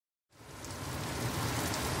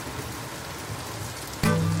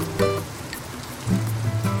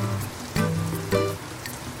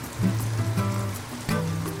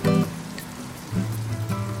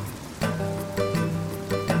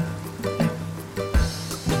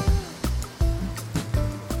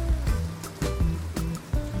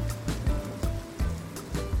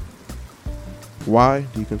Why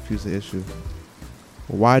do you confuse the issue?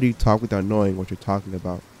 Why do you talk without knowing what you're talking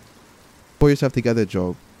about? Pull yourself together,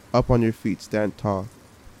 Job. Up on your feet, stand tall.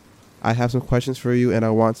 I have some questions for you and I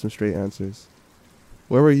want some straight answers.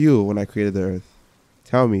 Where were you when I created the earth?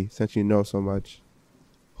 Tell me, since you know so much.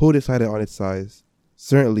 Who decided on its size?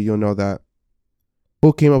 Certainly you'll know that.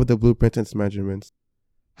 Who came up with the blueprint and its measurements?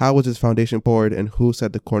 How was its foundation poured and who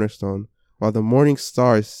set the cornerstone? While the morning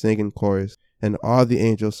stars sang in chorus and all the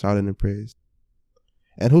angels shouted in praise.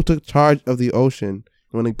 And who took charge of the ocean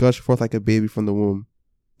when it gushed forth like a baby from the womb?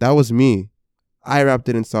 That was me. I wrapped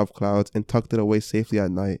it in soft clouds and tucked it away safely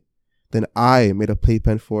at night. Then I made a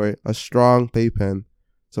playpen for it, a strong playpen,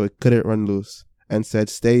 so it couldn't run loose, and said,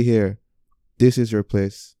 "Stay here. This is your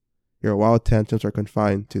place. Your wild tantrums are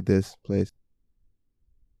confined to this place."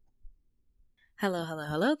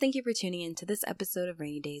 Hello. Thank you for tuning in to this episode of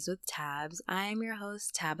Rainy Days with Tabs. I am your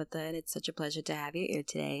host, Tabitha, and it's such a pleasure to have your ear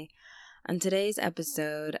today. On today's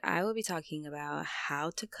episode, I will be talking about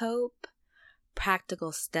how to cope,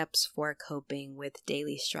 practical steps for coping with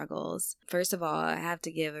daily struggles. First of all, I have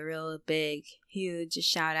to give a real big, huge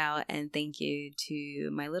shout out and thank you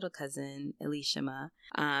to my little cousin, Elishama.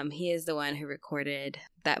 He is the one who recorded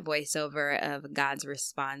that voiceover of God's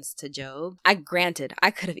response to Job. I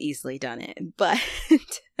could have easily done it, but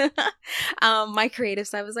my creative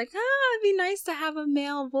side was like, it'd be nice to have a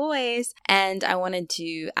male voice. And I wanted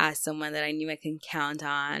to ask someone that I knew I can count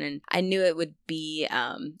on. And I knew it would be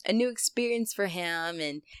a new experience for him.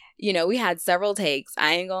 And, we had several takes.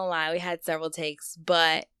 I ain't gonna lie, we had several takes,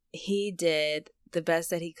 but he did the best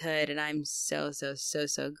that he could, and I'm so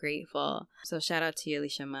grateful. So shout out to you,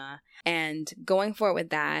 Elishama. And going forward with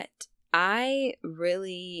that, I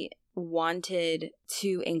really wanted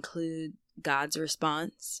to include God's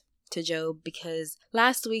response to Job because the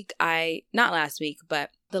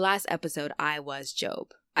last episode I was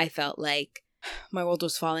Job. I felt like my world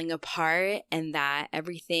was falling apart and that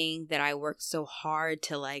everything that I worked so hard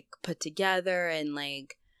to put together and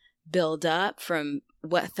build up from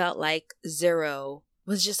what felt like zero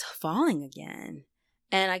was just falling again.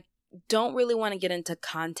 And I don't really want to get into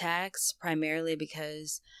context primarily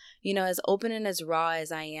because, as open and as raw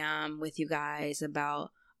as I am with you guys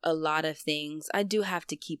about a lot of things, I do have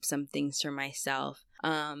to keep some things for myself.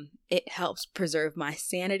 It helps preserve my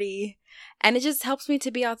sanity and it just helps me to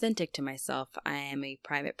be authentic to myself. I am a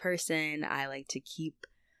private person. I like to keep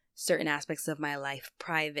certain aspects of my life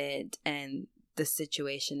private, and the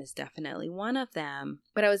situation is definitely one of them.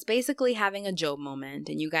 But I was basically having a Job moment,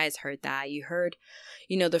 and you guys heard that. You heard,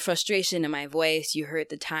 the frustration in my voice. You heard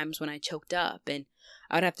the times when I choked up, and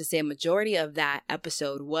I would have to say a majority of that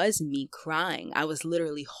episode was me crying. I was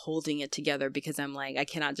literally holding it together because I'm like, I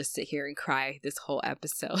cannot just sit here and cry this whole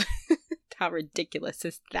episode. How ridiculous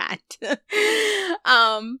is that?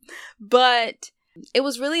 But it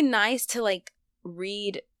was really nice to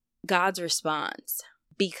read God's response,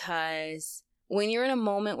 because when you're in a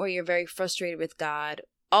moment where you're very frustrated with God,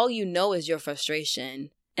 all you know is your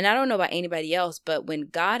frustration. And I don't know about anybody else, but when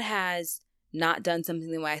God has not done something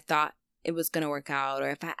the way I thought it was going to work out, or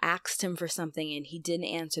if I asked him for something and he didn't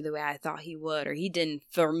answer the way I thought he would, or he didn't,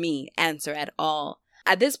 for me, answer at all.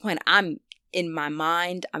 At this point, I'm in my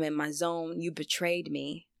mind, I'm in my zone. You betrayed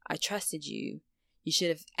me. I trusted you. You should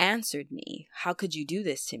have answered me. How could you do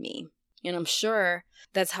this to me? And I'm sure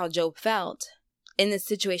that's how Job felt. In the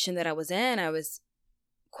situation that I was in, I was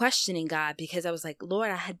questioning God because I was like,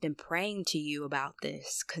 Lord, I had been praying to you about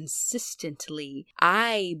this consistently.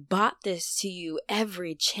 I bought this to you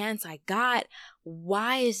every chance I got.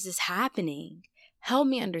 Why is this happening? Help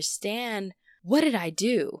me understand. What did I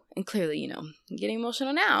do? And clearly, I'm getting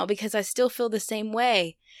emotional now because I still feel the same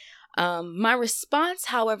way. My response,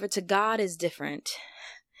 however, to God is different.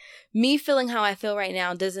 Me feeling how I feel right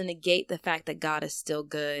now doesn't negate the fact that God is still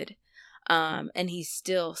good. And he's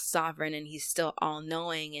still sovereign and he's still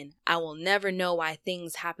all-knowing, and I will never know why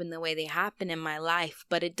things happen the way they happen in my life,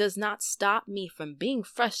 but it does not stop me from being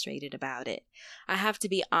frustrated about it. I have to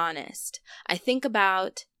be honest. I think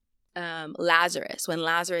about Lazarus, when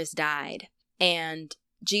Lazarus died, and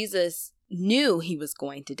Jesus knew he was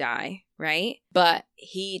going to die, right? But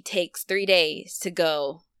he takes 3 days to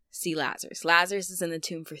go see Lazarus. Lazarus is in the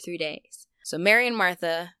tomb for 3 days. So Mary and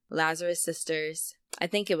Martha, Lazarus' sisters, I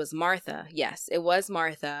think it was Martha. Yes, it was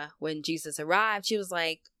Martha. When Jesus arrived, she was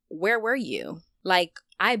like, where were you?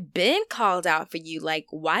 I've been called out for you.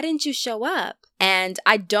 Why didn't you show up? And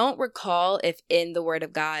I don't recall if in the Word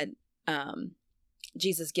of God,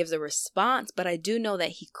 Jesus gives a response, but I do know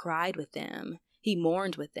that he cried with them. He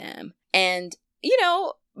mourned with them. And,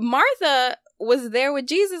 Martha was there with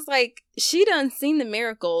Jesus. Like, she done seen the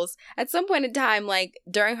miracles. At some point in time, like,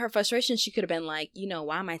 during her frustration, she could have been like,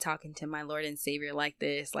 why am I talking to my Lord and Savior like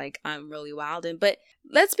this? Like, I'm really wilding. But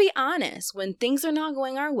let's be honest. When things are not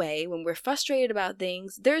going our way, when we're frustrated about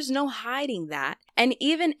things, there's no hiding that. And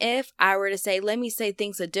even if I were to say, let me say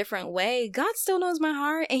things a different way, God still knows my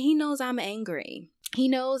heart, and he knows I'm angry. He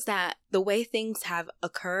knows that the way things have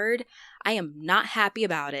occurred, I am not happy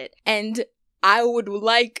about it. And I would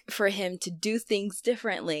like for him to do things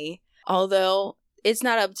differently, although it's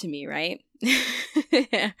not up to me, right?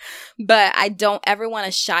 But I don't ever want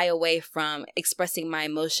to shy away from expressing my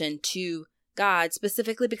emotion to God,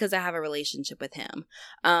 specifically because I have a relationship with him.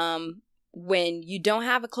 When you don't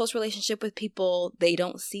have a close relationship with people, they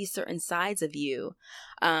don't see certain sides of you.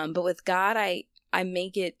 But with God, I am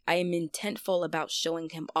intentful about showing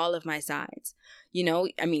him all of my sides.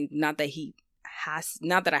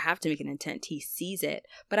 Not that I have to make an intent, he sees it,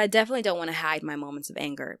 but I definitely don't want to hide my moments of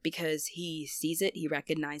anger because he sees it, he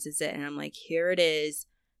recognizes it, and I'm like, here it is.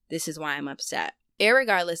 This is why I'm upset.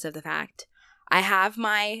 Irregardless of the fact, I have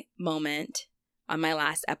my moment on my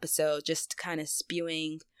last episode, just kind of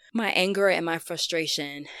spewing my anger and my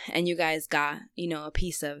frustration, and you guys got, a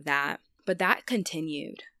piece of that, but that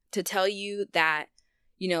continued to tell you that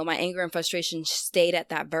my anger and frustration stayed at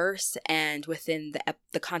that verse, and within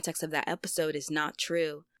the context of that episode is not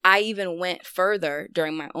true. I even went further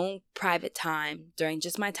during my own private time, during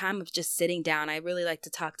just my time of just sitting down. I really like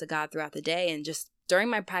to talk to God throughout the day, and just during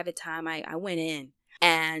my private time, I went in.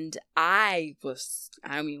 And when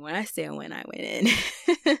I say I went in.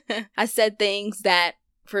 I said things that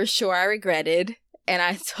for sure I regretted and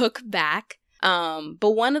I took back.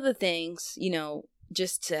 But one of the things,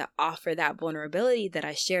 just to offer that vulnerability that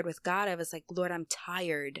I shared with God, I was like, Lord, I'm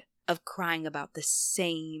tired of crying about the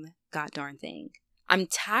same god-darn thing. I'm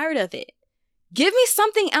tired of it. Give me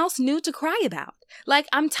something else new to cry about. Like,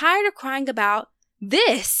 I'm tired of crying about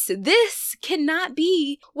this. This cannot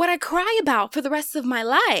be what I cry about for the rest of my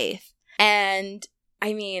life. And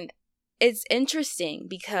it's interesting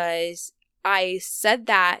because I said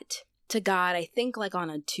that to God, I think like on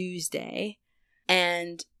a Tuesday.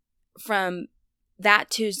 And from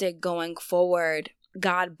that Tuesday going forward,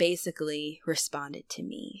 God basically responded to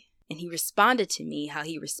me. And he responded to me how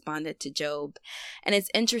he responded to Job. And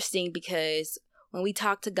it's interesting because when we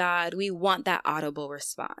talk to God, we want that audible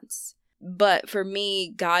response. But for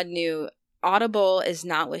me, God knew audible is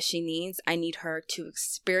not what she needs. I need her to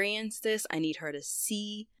experience this. I need her to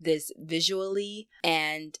see this visually.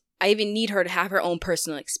 And I even need her to have her own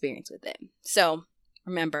personal experience with it. So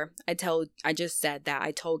remember, I just said that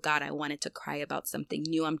I told God I wanted to cry about something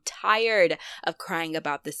new. I'm tired of crying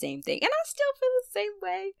about the same thing. And I still feel the same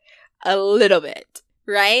way a little bit,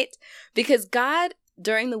 right? Because God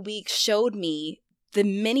during the week showed me the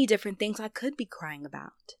many different things I could be crying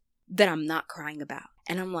about that I'm not crying about.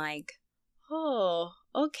 And I'm like, oh,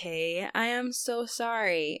 okay, I am so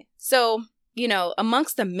sorry. So,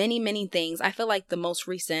 amongst the many, many things, I feel like the most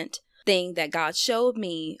recent thing that God showed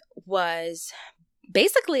me was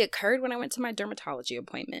basically occurred when I went to my dermatology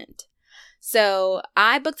appointment. So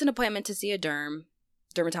I booked an appointment to see a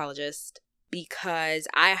dermatologist because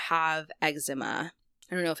I have eczema.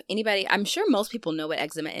 I don't know if I'm sure most people know what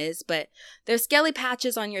eczema is, but there's scaly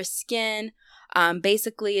patches on your skin.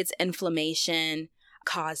 Basically, it's inflammation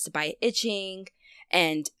caused by itching.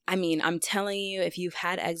 And I'm telling you, if you've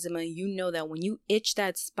had eczema, you know that when you itch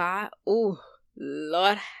that spot, oh,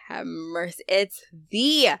 Lord have mercy. It's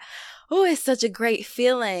such a great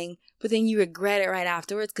feeling. But then you regret it right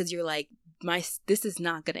afterwards because you're like, this is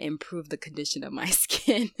not going to improve the condition of my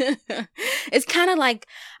skin. It's kind of like,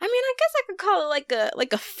 I guess I could call it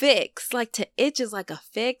like a fix. Like to itch is like a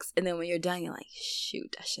fix. And then when you're done, you're like,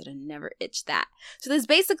 shoot, I should have never itched that. So that's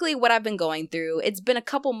basically what I've been going through. It's been a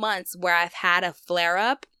couple months where I've had a flare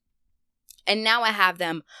up. And now I have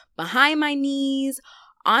them behind my knees,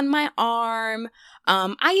 on my arm.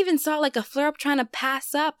 I even saw like a flare up trying to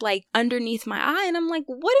pass up like underneath my eye. And I'm like,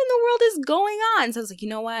 what in the world is going on? So I was like, you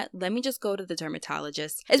know what? Let me just go to the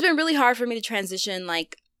dermatologist. It's been really hard for me to transition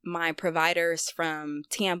like my providers from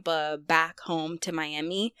Tampa back home to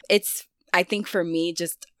Miami. It's, I think for me,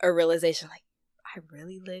 just a realization like, I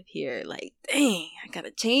really live here. Like, dang, I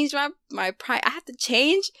gotta change I have to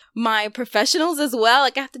change my professionals as well.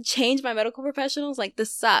 Like I have to change my medical professionals. Like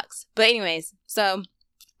this sucks. But anyways, so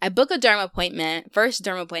I book a derm appointment, first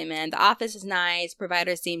derm appointment. The office is nice.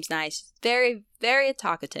 Provider seems nice. She's very, very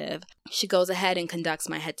talkative. She goes ahead and conducts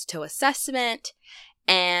my head to toe assessment.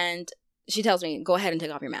 And she tells me, go ahead and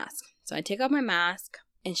take off your mask. So I take off my mask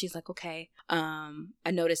and she's like, okay,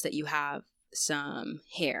 I noticed that you have some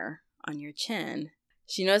hair on your chin.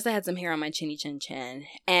 She noticed I had some hair on my chinny chin chin.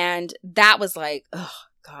 And that was like, oh,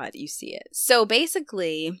 God, you see it. So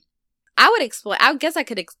basically, I guess I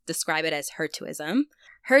could describe it as hirsutism.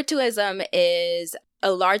 Hirsutism is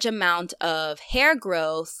a large amount of hair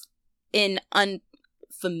growth in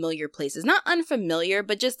unfamiliar places. Not unfamiliar,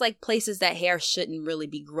 but just like places that hair shouldn't really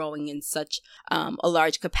be growing in such a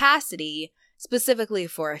large capacity, specifically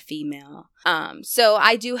for a female. So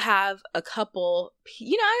I do have a couple,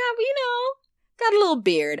 got a little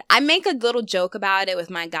beard. I make a little joke about it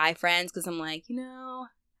with my guy friends because I'm like,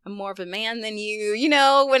 I'm more of a man than you,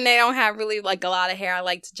 when they don't have really like a lot of hair, I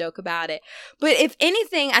like to joke about it. But if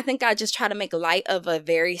anything, I think I just try to make light of a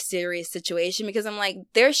very serious situation because I'm like,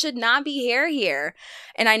 there should not be hair here.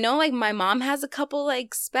 And I know like my mom has a couple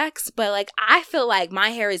like specks, but like I feel like my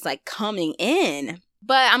hair is like coming in.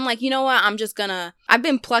 But I'm like, you know what? I've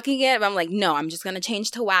been plucking it, but I'm like, no, I'm just going to change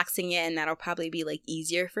to waxing it and that'll probably be like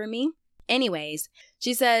easier for me. Anyways,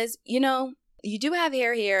 she says, you do have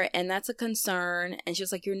hair here and that's a concern. And she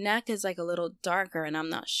was like, your neck is like a little darker and I'm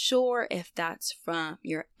not sure if that's from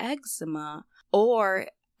your eczema or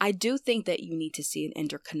I do think that you need to see an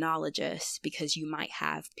endocrinologist because you might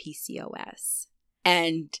have PCOS.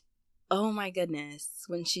 And oh my goodness,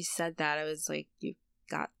 when she said that, I was like, you've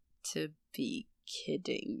got to be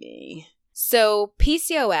kidding me. So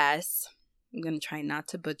PCOS, I'm going to try not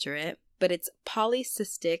to butcher it, but it's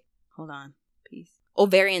polycystic,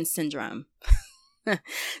 ovarian syndrome.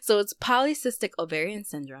 So it's polycystic ovarian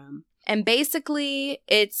syndrome. And basically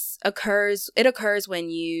it occurs when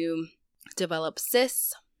you develop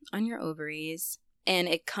cysts on your ovaries and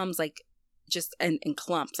it comes like just in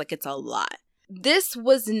clumps, like it's a lot. This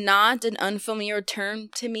was not an unfamiliar term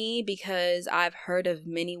to me because I've heard of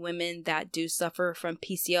many women that do suffer from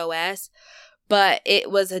PCOS, but it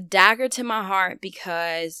was a dagger to my heart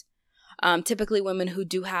because typically women who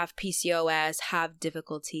do have PCOS have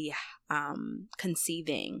difficulty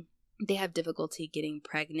conceiving. They have difficulty getting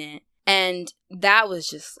pregnant. And that was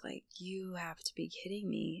just like, you have to be kidding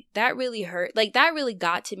me. That really hurt. Like that really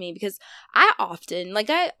got to me because I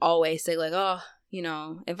always say like, oh,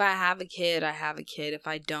 if I have a kid, I have a kid. If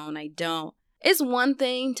I don't, I don't. It's one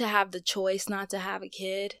thing to have the choice not to have a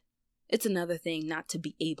kid. It's another thing not to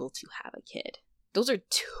be able to have a kid. Those are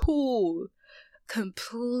two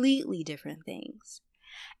completely different things.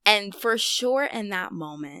 And for sure in that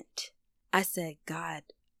moment, I said, God,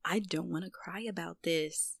 I don't want to cry about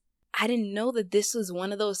this. I didn't know that this was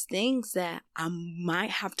one of those things that I might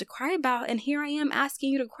have to cry about. And here I am asking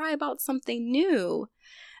you to cry about something new.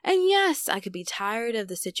 And yes, I could be tired of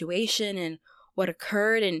the situation and what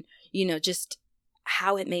occurred and, just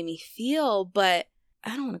how it made me feel. But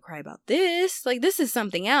I don't want to cry about this. Like, this is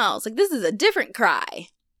something else. Like, this is a different cry.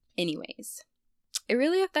 Anyways, it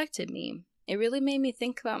really affected me. It really made me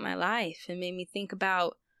think about my life. It made me think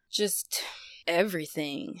about just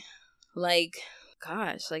everything. Like,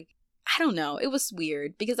 gosh, like, I don't know. It was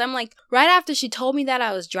weird because I'm like, right after she told me that,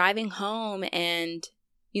 I was driving home and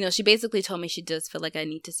she basically told me she does feel like I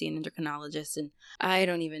need to see an endocrinologist. And I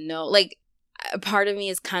don't even know. Like, a part of me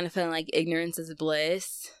is kind of feeling like ignorance is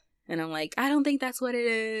bliss. And I'm like, I don't think that's what it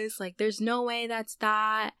is. Like, there's no way that's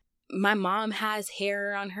that. My mom has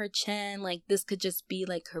hair on her chin. Like, this could just be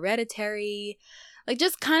like hereditary. Like,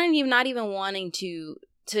 just kind of not even wanting to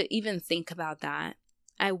even think about that.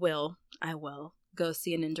 I will go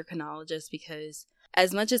see an endocrinologist because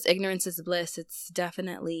as much as ignorance is bliss, it's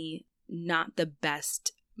definitely not the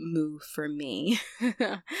best move for me.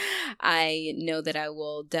 I know that I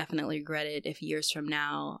will definitely regret it if years from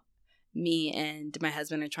now me and my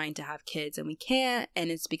husband are trying to have kids and we can't, and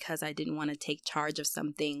it's because I didn't want to take charge of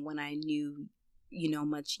something when I knew,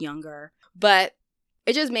 much younger. But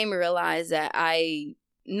it just made me realize that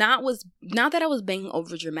not that I was being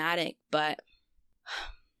over dramatic, but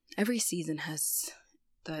every season has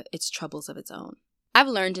its troubles of its own. I've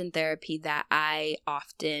learned in therapy that I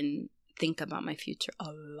often think about my future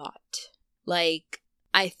a lot. Like,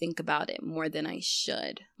 I think about it more than I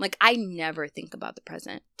should. Like, I never think about the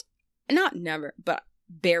present. Not never, but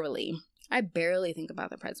barely. I barely think about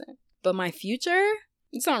the present. But my future,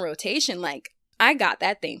 it's on rotation. Like, I got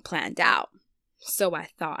that thing planned out. So I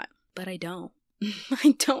thought, but I don't.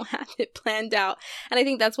 I don't have it planned out. And I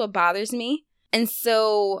think that's what bothers me. And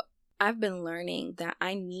so I've been learning that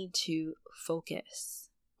I need to focus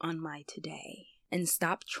on my today and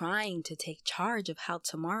stop trying to take charge of how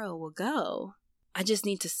tomorrow will go. I just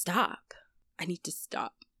need to stop. I need to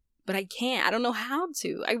stop. But I can't. I don't know how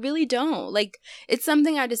to. I really don't. Like, it's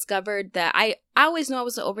something I discovered that I always know I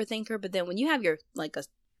was an overthinker, but then when you have your, like,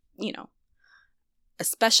 a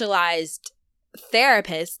specialized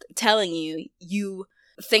therapist telling you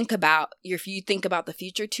if you think about the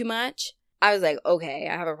future too much, I was like, okay,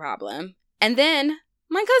 I have a problem. And then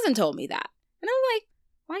my cousin told me that. And I'm like,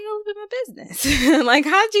 why you open my business? Like,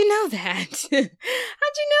 how'd you know that? How'd you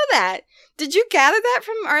know that? Did you gather that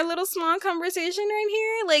from our little small conversation right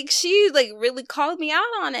here? Like, she like really called me out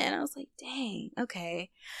on it. And I was like, dang, okay.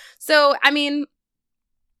 So, I mean,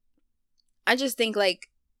 I just think like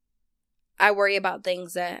I worry about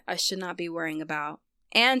things that I should not be worrying about.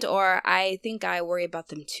 And or I think I worry about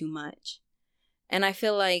them too much. And I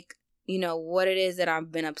feel like, you know, what it is that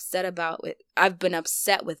I've been upset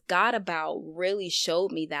with God about really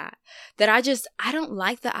showed me that I don't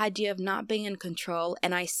like the idea of not being in control.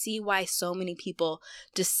 And I see why so many people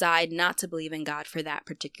decide not to believe in God for that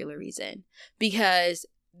particular reason. Because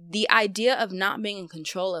the idea of not being in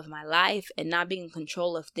control of my life and not being in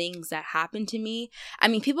control of things that happen to me. I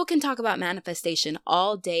mean, people can talk about manifestation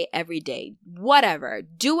all day, every day, whatever.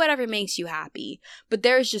 Do whatever makes you happy. But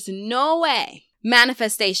there is just no way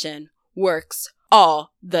manifestation works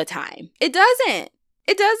all the time. It doesn't.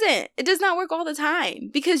 It does not work all the time,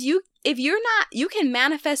 because you can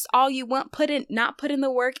manifest all you want, not put in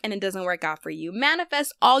the work, and it doesn't work out for you.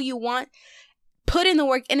 Manifest all you want, put in the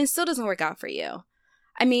work, and it still doesn't work out for you.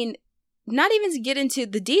 I mean, not even to get into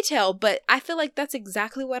the detail, but I feel like that's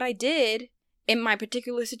exactly what I did in my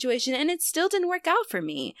particular situation, and it still didn't work out for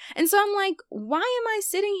me. And so I'm like, why am I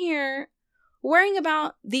sitting here worrying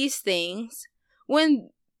about these things when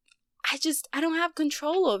I don't have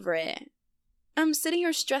control over it? I'm sitting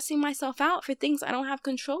here stressing myself out for things I don't have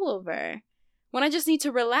control over when I just need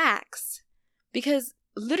to relax, because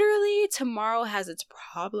literally tomorrow has its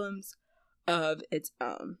problems of its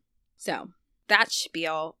own. So that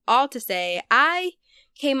spiel, all to say, I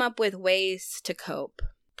came up with ways to cope,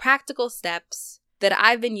 practical steps that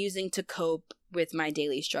I've been using to cope with my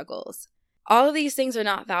daily struggles. All of these things are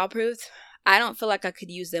not foul-proof. I don't feel like I could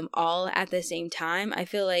use them all at the same time. I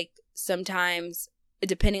feel like sometimes,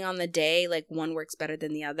 depending on the day, like one works better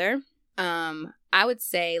than the other. I would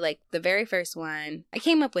say like the very first one, I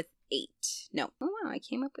came up with 8. No. Oh, wow. I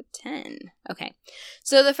came up with 10. Okay.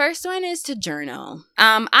 So the first one is to journal.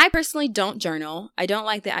 I personally don't journal. I don't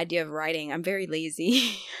like the idea of writing. I'm very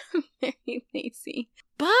lazy. I'm very lazy.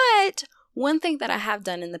 But one thing that I have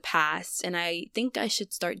done in the past, and I think I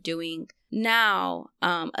should start doing now,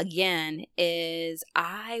 again, is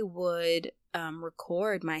I would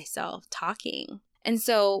record myself talking. And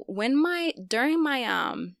so in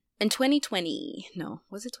 2020, no,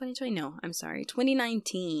 was it 2020? No, I'm sorry.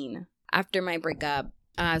 2019, after my breakup,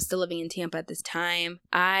 still living in Tampa at this time,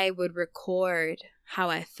 I would record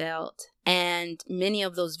how I felt. And many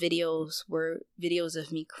of those videos were videos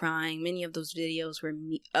of me crying. Many of those videos were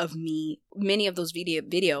Many of those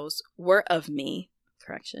videos were of me.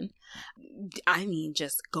 Correction. I mean,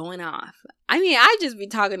 just going off. I mean, I just be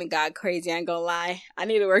talking to God crazy. I ain't gonna lie. I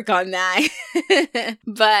need to work on that.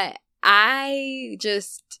 But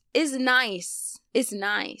it's nice. It's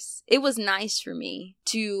nice. It was nice for me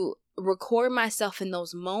to record myself in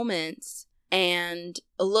those moments and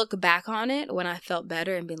look back on it when I felt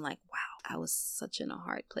better and being like, wow, I was such in a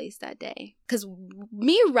hard place that day. Because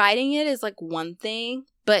me writing it is like one thing,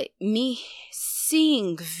 but me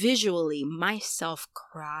seeing visually myself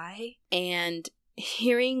cry and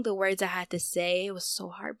hearing the words I had to say was so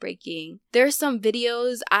heartbreaking. There are some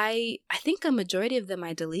videos, I think a majority of them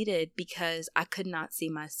I deleted because I could not see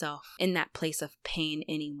myself in that place of pain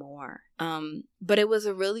anymore. But it was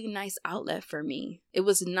a really nice outlet for me. It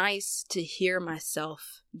was nice to hear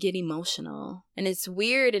myself get emotional. And it's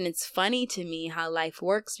weird and it's funny to me how life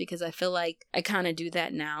works, because I feel like I kind of do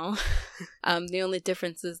that now. The only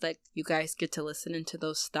difference is like you guys get to listen into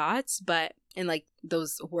those thoughts, and like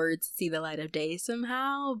those words see the light of day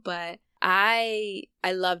somehow. But I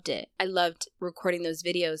loved it. I loved recording those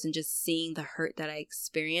videos and just seeing the hurt that I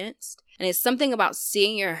experienced. And it's something about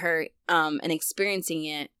seeing your hurt and experiencing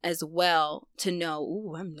it as well to know,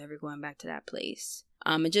 ooh, I'm never going back to that place.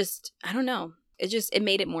 I don't know. It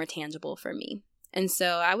made it more tangible for me. And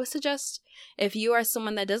so I would suggest, if you are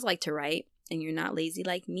someone that does like to write and you're not lazy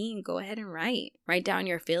like me, go ahead and write. Write down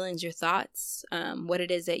your feelings, your thoughts, what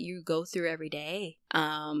it is that you go through every day,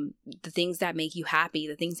 the things that make you happy,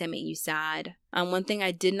 the things that make you sad. One thing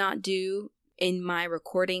I did not do in my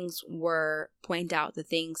recordings were point out the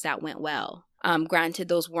things that went well. Granted,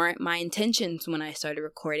 those weren't my intentions when I started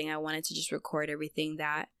recording. I wanted to just record everything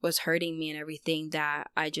that was hurting me and everything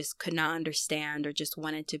that I just could not understand or just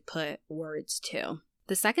wanted to put words to.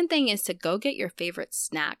 The second thing is to go get your favorite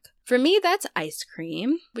snack. For me, that's ice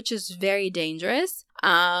cream, which is very dangerous.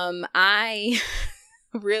 I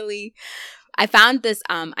found this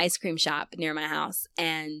ice cream shop near my house,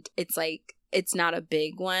 and it's like it's not a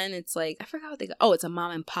big one. It's like, I forgot what they go. Oh, it's a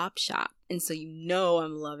mom and pop shop. And so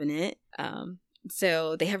I'm loving it.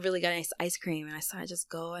 So they have really good nice ice cream. And I just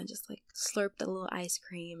go and just like slurp the little ice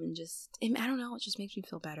cream and I don't know, it just makes me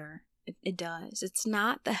feel better. It does. It's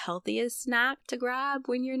not the healthiest snack to grab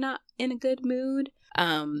when you're not in a good mood.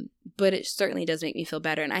 But it certainly does make me feel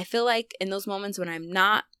better. And I feel like in those moments when I'm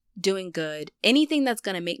not doing good, anything that's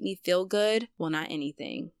going to make me feel good, well, not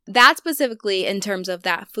anything. That specifically in terms of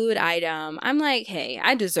that food item, I'm like, hey,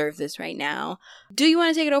 I deserve this right now. Do you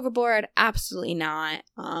want to take it overboard? Absolutely not.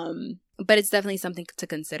 But it's definitely something to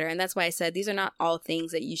consider. And that's why I said these are not all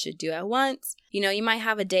things that you should do at once. You might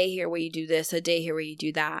have a day here where you do this, a day here where you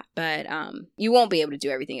do that. But you won't be able to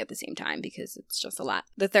do everything at the same time because it's just a lot.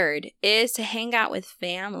 The third is to hang out with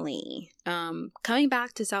family. Coming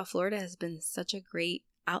back to South Florida has been such a great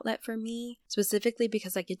outlet for me, specifically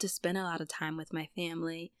because I get to spend a lot of time with my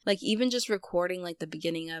family. Like even just recording like the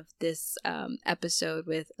beginning of this episode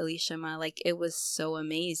with Alicia Ma, like it was so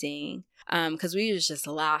amazing. Because we was just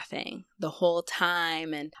laughing the whole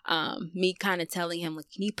time, and me kind of telling him like,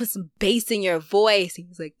 can you put some bass in your voice? He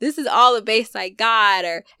was like, this is all the bass I got.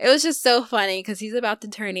 Or it was just so funny because he's about to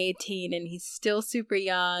turn 18 and he's still super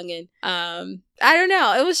young, and I don't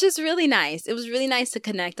know, it was just really nice. It was really nice to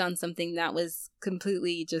connect on something that was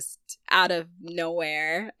completely just out of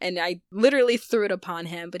nowhere, and I literally threw it upon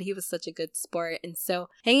him, but he was such a good sport. And so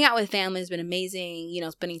hanging out with family has been amazing.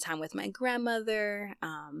 Spending time with my grandmother,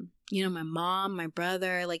 my mom, my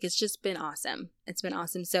brother, like it's just been awesome. It's been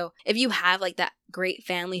awesome. So if you have like that great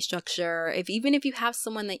family structure, even if you have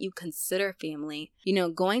someone that you consider family,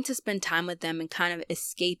 going to spend time with them and kind of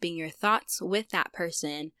escaping your thoughts with that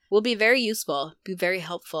person will be very useful, be very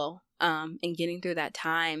helpful. In getting through that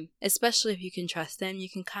time, especially if you can trust them, you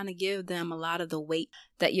can kind of give them a lot of the weight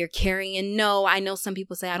that you're carrying. And no, I know some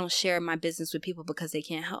people say I don't share my business with people because they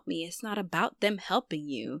can't help me. It's not about them helping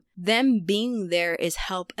you. Them being there is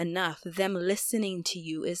help enough. Them listening to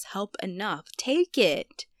you is help enough. Take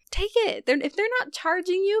it. Take it. If they're not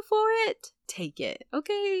charging you for it, take it.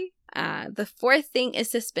 Okay. The fourth thing is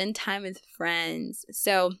to spend time with friends.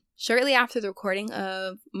 So shortly after the recording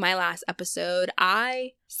of my last episode,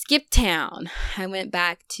 I skipped town. I went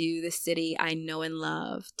back to the city I know and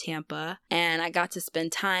love, Tampa, and I got to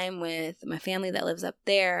spend time with my family that lives up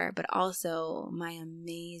there, but also my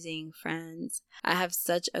amazing friends. I have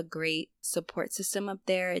such a great support system up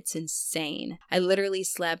there. It's insane. I literally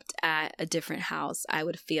slept at a different house, I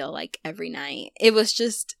would feel like every night. It was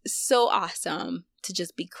just so awesome to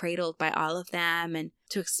just be cradled by all of them and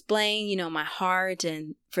to explain, my heart,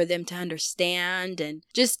 and for them to understand, and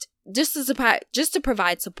just to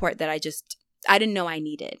provide support that I didn't know I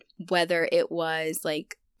needed. Whether it was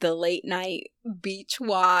like the late night beach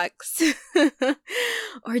walks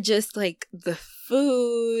or just like the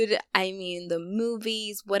food, the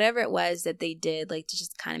movies, whatever it was that they did, like to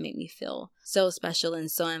just kind of make me feel so special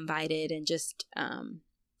and so invited and just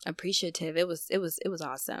appreciative. It was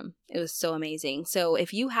awesome. It was so amazing. So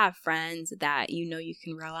if you have friends that you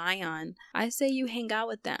can rely on, I say you hang out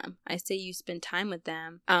with them. I say you spend time with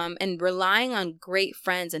them. And relying on great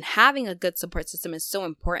friends and having a good support system is so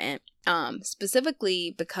important.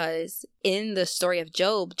 Specifically because in the story of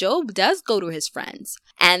Job does go to his friends.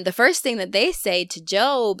 And the first thing that they say to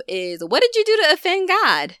Job is, what did you do to offend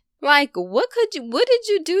God? Like, what did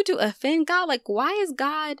you do to offend God? Like, why is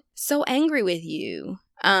God so angry with you?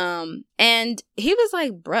 And he was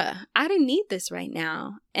like, bruh, I didn't need this right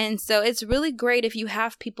now. And so it's really great if you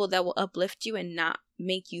have people that will uplift you and not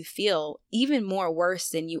make you feel even more worse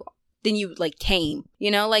than you like came,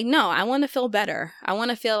 like, no, I want to feel better. I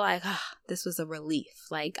want to feel like, this was a relief.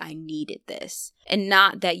 Like I needed this, and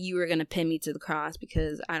not that you were going to pin me to the cross,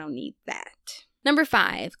 because I don't need that. Number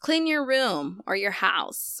 5, clean your room or your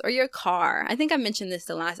house or your car. I think I mentioned this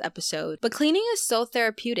the last episode, but cleaning is so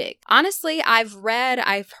therapeutic. Honestly, I've read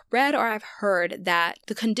or I've heard that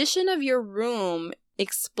the condition of your room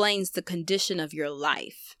explains the condition of your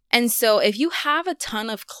life. And so if you have a ton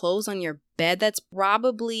of clothes on your bed, that's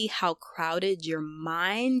probably how crowded your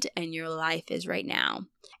mind and your life is right now.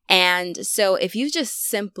 And so if you just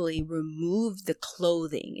simply remove the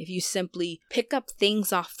clothing, if you simply pick up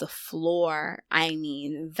things off the floor,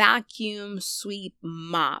 vacuum, sweep,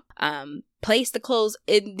 mop, place the clothes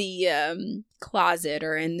in the closet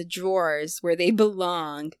or in the drawers where they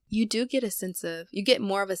belong, you get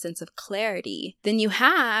more of a sense of clarity than you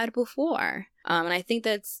had before. And I think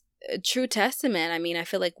that's a true testament. I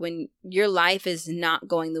feel like when your life is not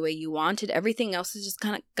going the way you wanted, everything else is just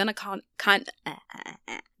gonna kind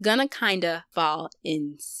of fall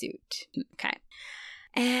in suit. Okay.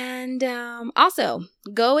 And also,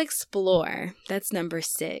 go explore. That's number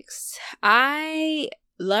 6. I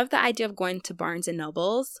love the idea of going to Barnes and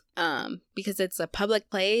Nobles because it's a public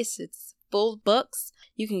place. It's full of books.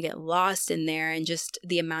 You can get lost in there and just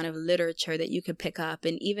the amount of literature that you could pick up.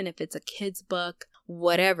 And even if it's a kid's book,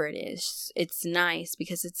 whatever it is, it's nice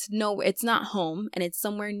because it's not home and it's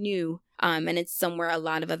somewhere new. And it's somewhere a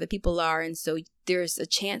lot of other people are. And so there's a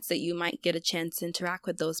chance that you might get a chance to interact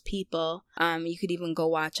with those people. You could even go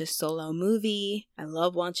watch a solo movie. I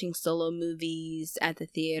love watching solo movies at the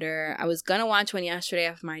theater. I was going to watch one yesterday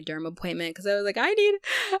after my derm appointment because I was like, I need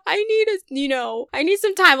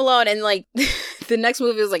some time alone. And like the next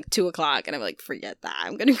movie was like 2:00 and I'm like, forget that.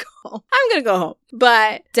 I'm going to go home.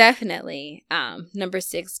 But definitely, number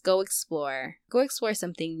 6, go explore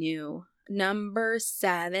something new. Number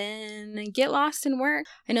 7, get lost in work.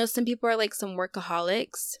 I know some people are like some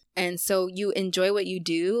workaholics, and so you enjoy what you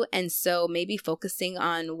do. And so maybe focusing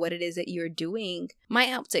on what it is that you're doing might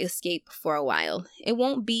help to escape for a while. It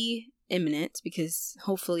won't be imminent because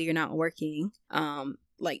hopefully you're not working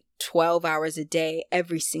like 12 hours a day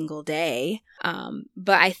every single day.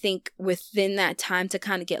 But I think within that time to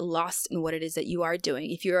kind of get lost in what it is that you are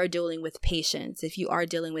doing. If you are dealing with patients, if you are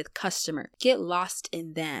dealing with customer, get lost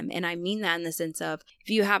in them. And I mean that in the sense of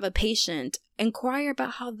if you have a patient, inquire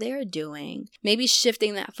about how they're doing. Maybe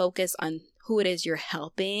shifting that focus on who it is you're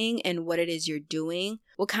helping and what it is you're doing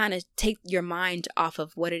will kind of take your mind off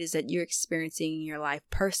of what it is that you're experiencing in your life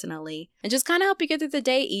personally and just kind of help you get through the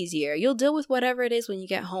day easier. You'll deal with whatever it is when you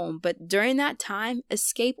get home, but during that time,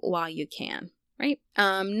 escape while you can, right?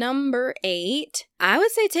 Number 8, I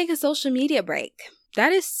would say take a social media break.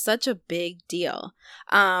 That is such a big deal.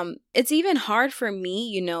 It's even hard for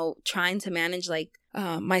me, trying to manage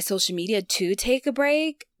my social media to take a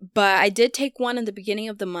break. But I did take one in the beginning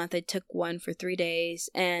of the month. I took one for 3 days.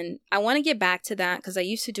 And I want to get back to that because I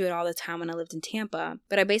used to do it all the time when I lived in Tampa.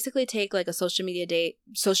 But I basically take like a social media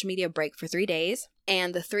break for 3 days.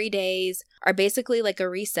 And the 3 days are basically like a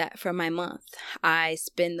reset from my month. I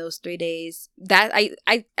spend those 3 days that I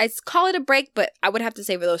call it a break, but I would have to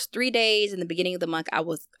say for those 3 days in the beginning of the month, I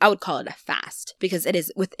would call it a fast because it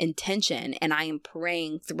is with intention. And I am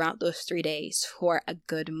praying throughout those 3 days for a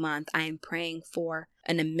good month. I am praying for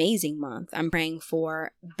an amazing month. I'm praying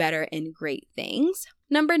for better and great things.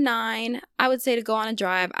 Number 9, I would say to go on a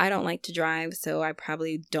drive. I don't like to drive, so I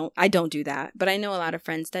don't do that. But I know a lot of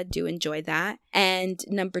friends that do enjoy that. And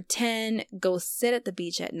number 10, go sit at the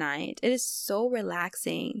beach at night. It is so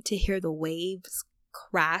relaxing to hear the waves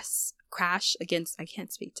crash against the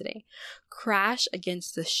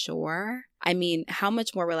shore. I mean, how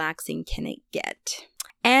much more relaxing can it get?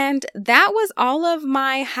 And that was all of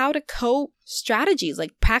my how to cope strategies,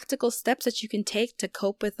 like practical steps that you can take to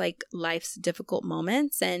cope with like life's difficult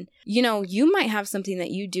moments. And, you might have something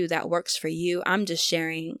that you do that works for you. I'm just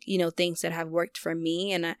sharing, things that have worked for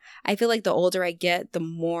me. And I feel like the older I get, the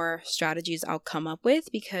more strategies I'll come up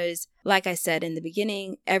with because like I said in the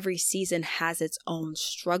beginning, every season has its own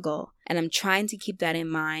struggle. And I'm trying to keep that in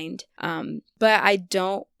mind. But I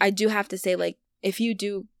do have to say, like, if you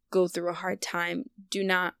do go through a hard time, do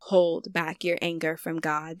not hold back your anger from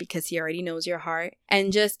God because He already knows your heart,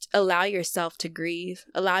 and just allow yourself to grieve,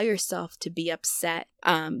 allow yourself to be upset.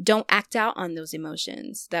 Don't act out on those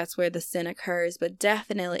emotions. That's where the sin occurs, but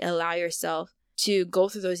definitely allow yourself to go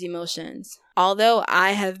through those emotions. Although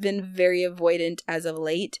I have been very avoidant as of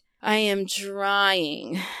late, I am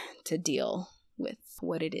trying to deal with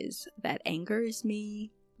what it is that angers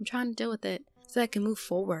me. I'm trying to deal with it so I can move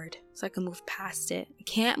forward, so I can move past it. I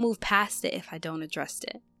can't move past it if I don't address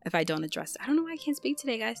it. I don't know why I can't speak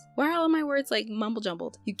today, guys. Why are all of my words like mumble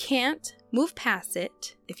jumbled? You can't move past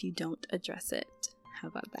it if you don't address it. How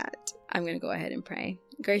about that? I'm going to go ahead and pray.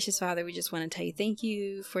 Gracious Father, we just want to tell you thank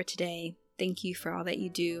you for today. Thank you for all that you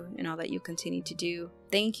do and all that you continue to do.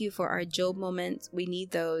 Thank you for our Job moments. We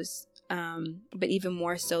need those. But even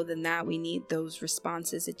more so than that, we need those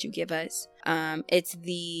responses that you give us. It's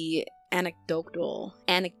the anecdotal,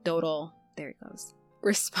 there it goes,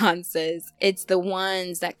 responses. It's the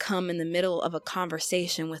ones that come in the middle of a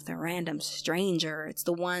conversation with a random stranger. It's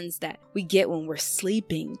the ones that we get when we're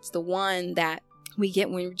sleeping. It's the one that we get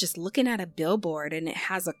when we're just looking at a billboard and it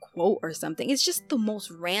has a quote or something. It's just the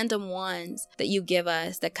most random ones that you give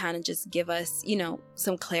us that kind of just give us,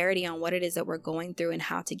 some clarity on what it is that we're going through and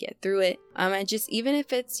how to get through it. And just even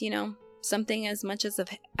if it's, something as much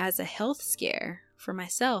as a health scare for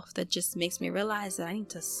myself that just makes me realize that I need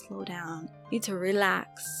to slow down, need to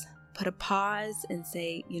relax, put a pause and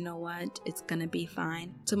say, you know what, it's gonna be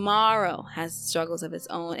fine. Tomorrow has struggles of its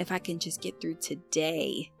own. If I can just get through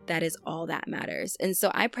today, that is all that matters. And so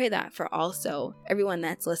I pray that for also everyone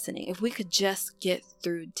that's listening. If we could just get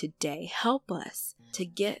through today, help us to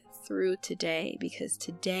get through today, because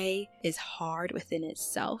today is hard within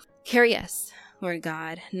itself. Carry us, Lord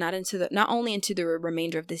God, not only into the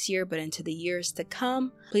remainder of this year, but into the years to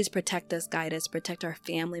come. Please protect us, guide us, protect our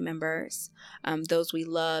family members, those we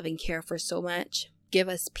love and care for so much. Give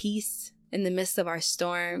us peace in the midst of our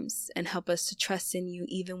storms, and help us to trust in you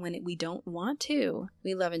even when we don't want to.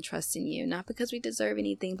 We love and trust in you, not because we deserve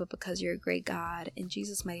anything, but because you're a great God. In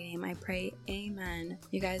Jesus' mighty name I pray, amen.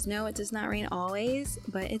 You guys know it does not rain always,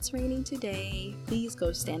 but it's raining today. Please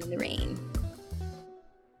go stand in the rain.